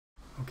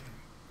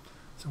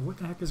So what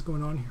the heck is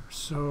going on here?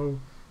 So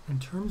in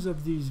terms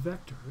of these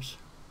vectors,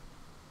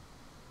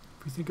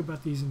 if we think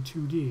about these in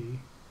 2D,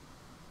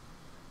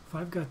 if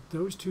I've got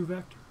those two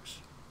vectors,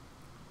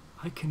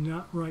 I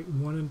cannot write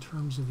one in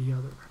terms of the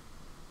other.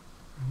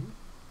 Right?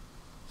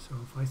 So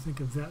if I think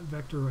of that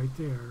vector right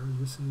there,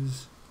 this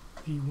is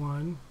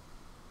v1,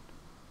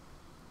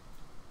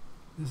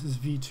 this is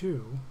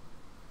v2,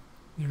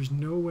 there's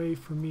no way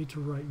for me to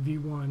write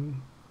v1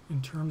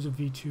 in terms of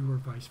v2 or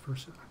vice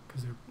versa,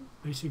 because they're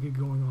basically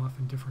going off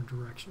in different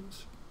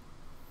directions.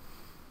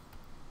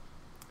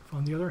 If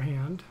on the other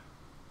hand,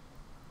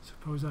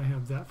 suppose I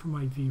have that for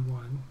my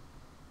v1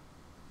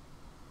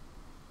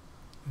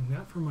 and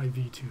that for my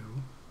v2,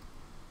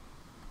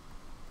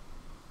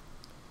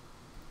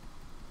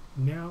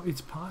 now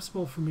it's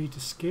possible for me to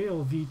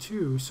scale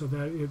v2 so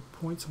that it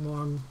points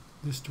along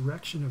this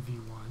direction of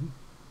v1,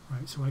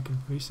 right? So I can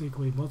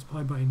basically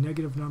multiply by a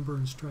negative number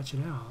and stretch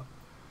it out,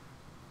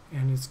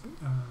 and it's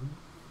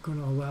going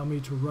to allow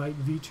me to write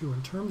v2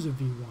 in terms of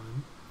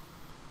v1.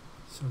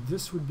 So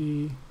this would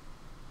be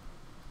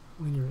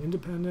linear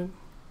independent,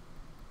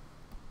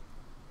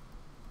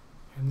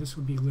 and this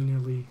would be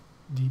linearly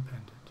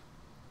dependent.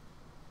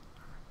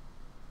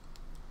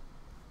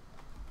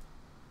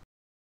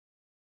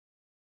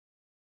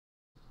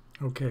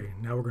 Okay,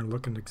 now we're going to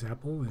look at an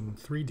example in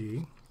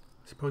 3D.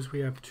 Suppose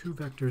we have two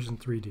vectors in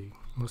 3D.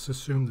 Let's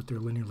assume that they're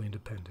linearly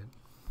independent.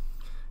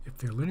 If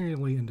they're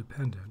linearly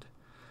independent,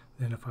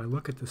 then if I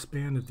look at the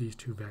span of these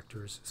two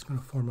vectors, it's going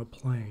to form a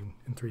plane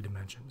in 3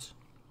 dimensions.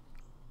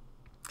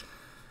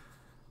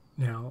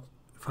 Now,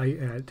 if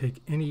I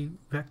take any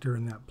vector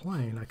in that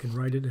plane, I can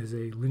write it as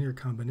a linear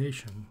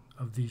combination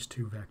of these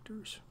two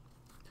vectors.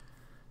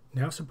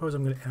 Now suppose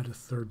I'm going to add a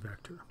third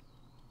vector,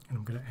 and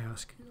I'm going to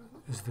ask,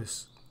 is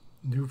this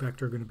new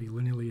vector going to be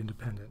linearly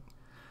independent?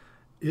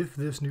 If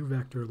this new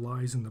vector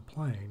lies in the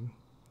plane,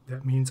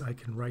 that means I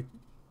can write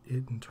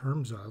it in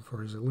terms of,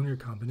 or as a linear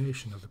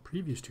combination of the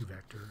previous two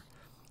vector.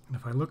 And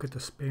if I look at the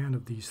span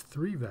of these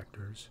three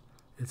vectors,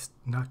 it's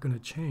not going to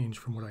change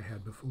from what I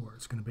had before.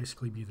 It's going to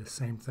basically be the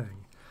same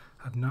thing.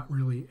 I've not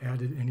really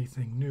added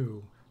anything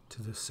new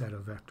to this set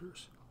of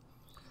vectors.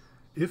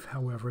 If,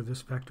 however,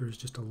 this vector is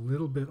just a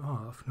little bit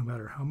off, no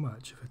matter how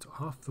much, if it's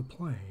off the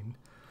plane,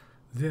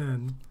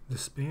 then the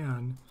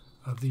span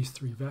of these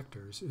three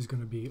vectors is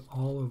going to be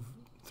all of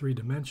 3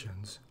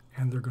 dimensions,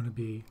 and they're going to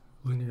be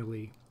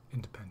linearly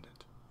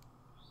independent.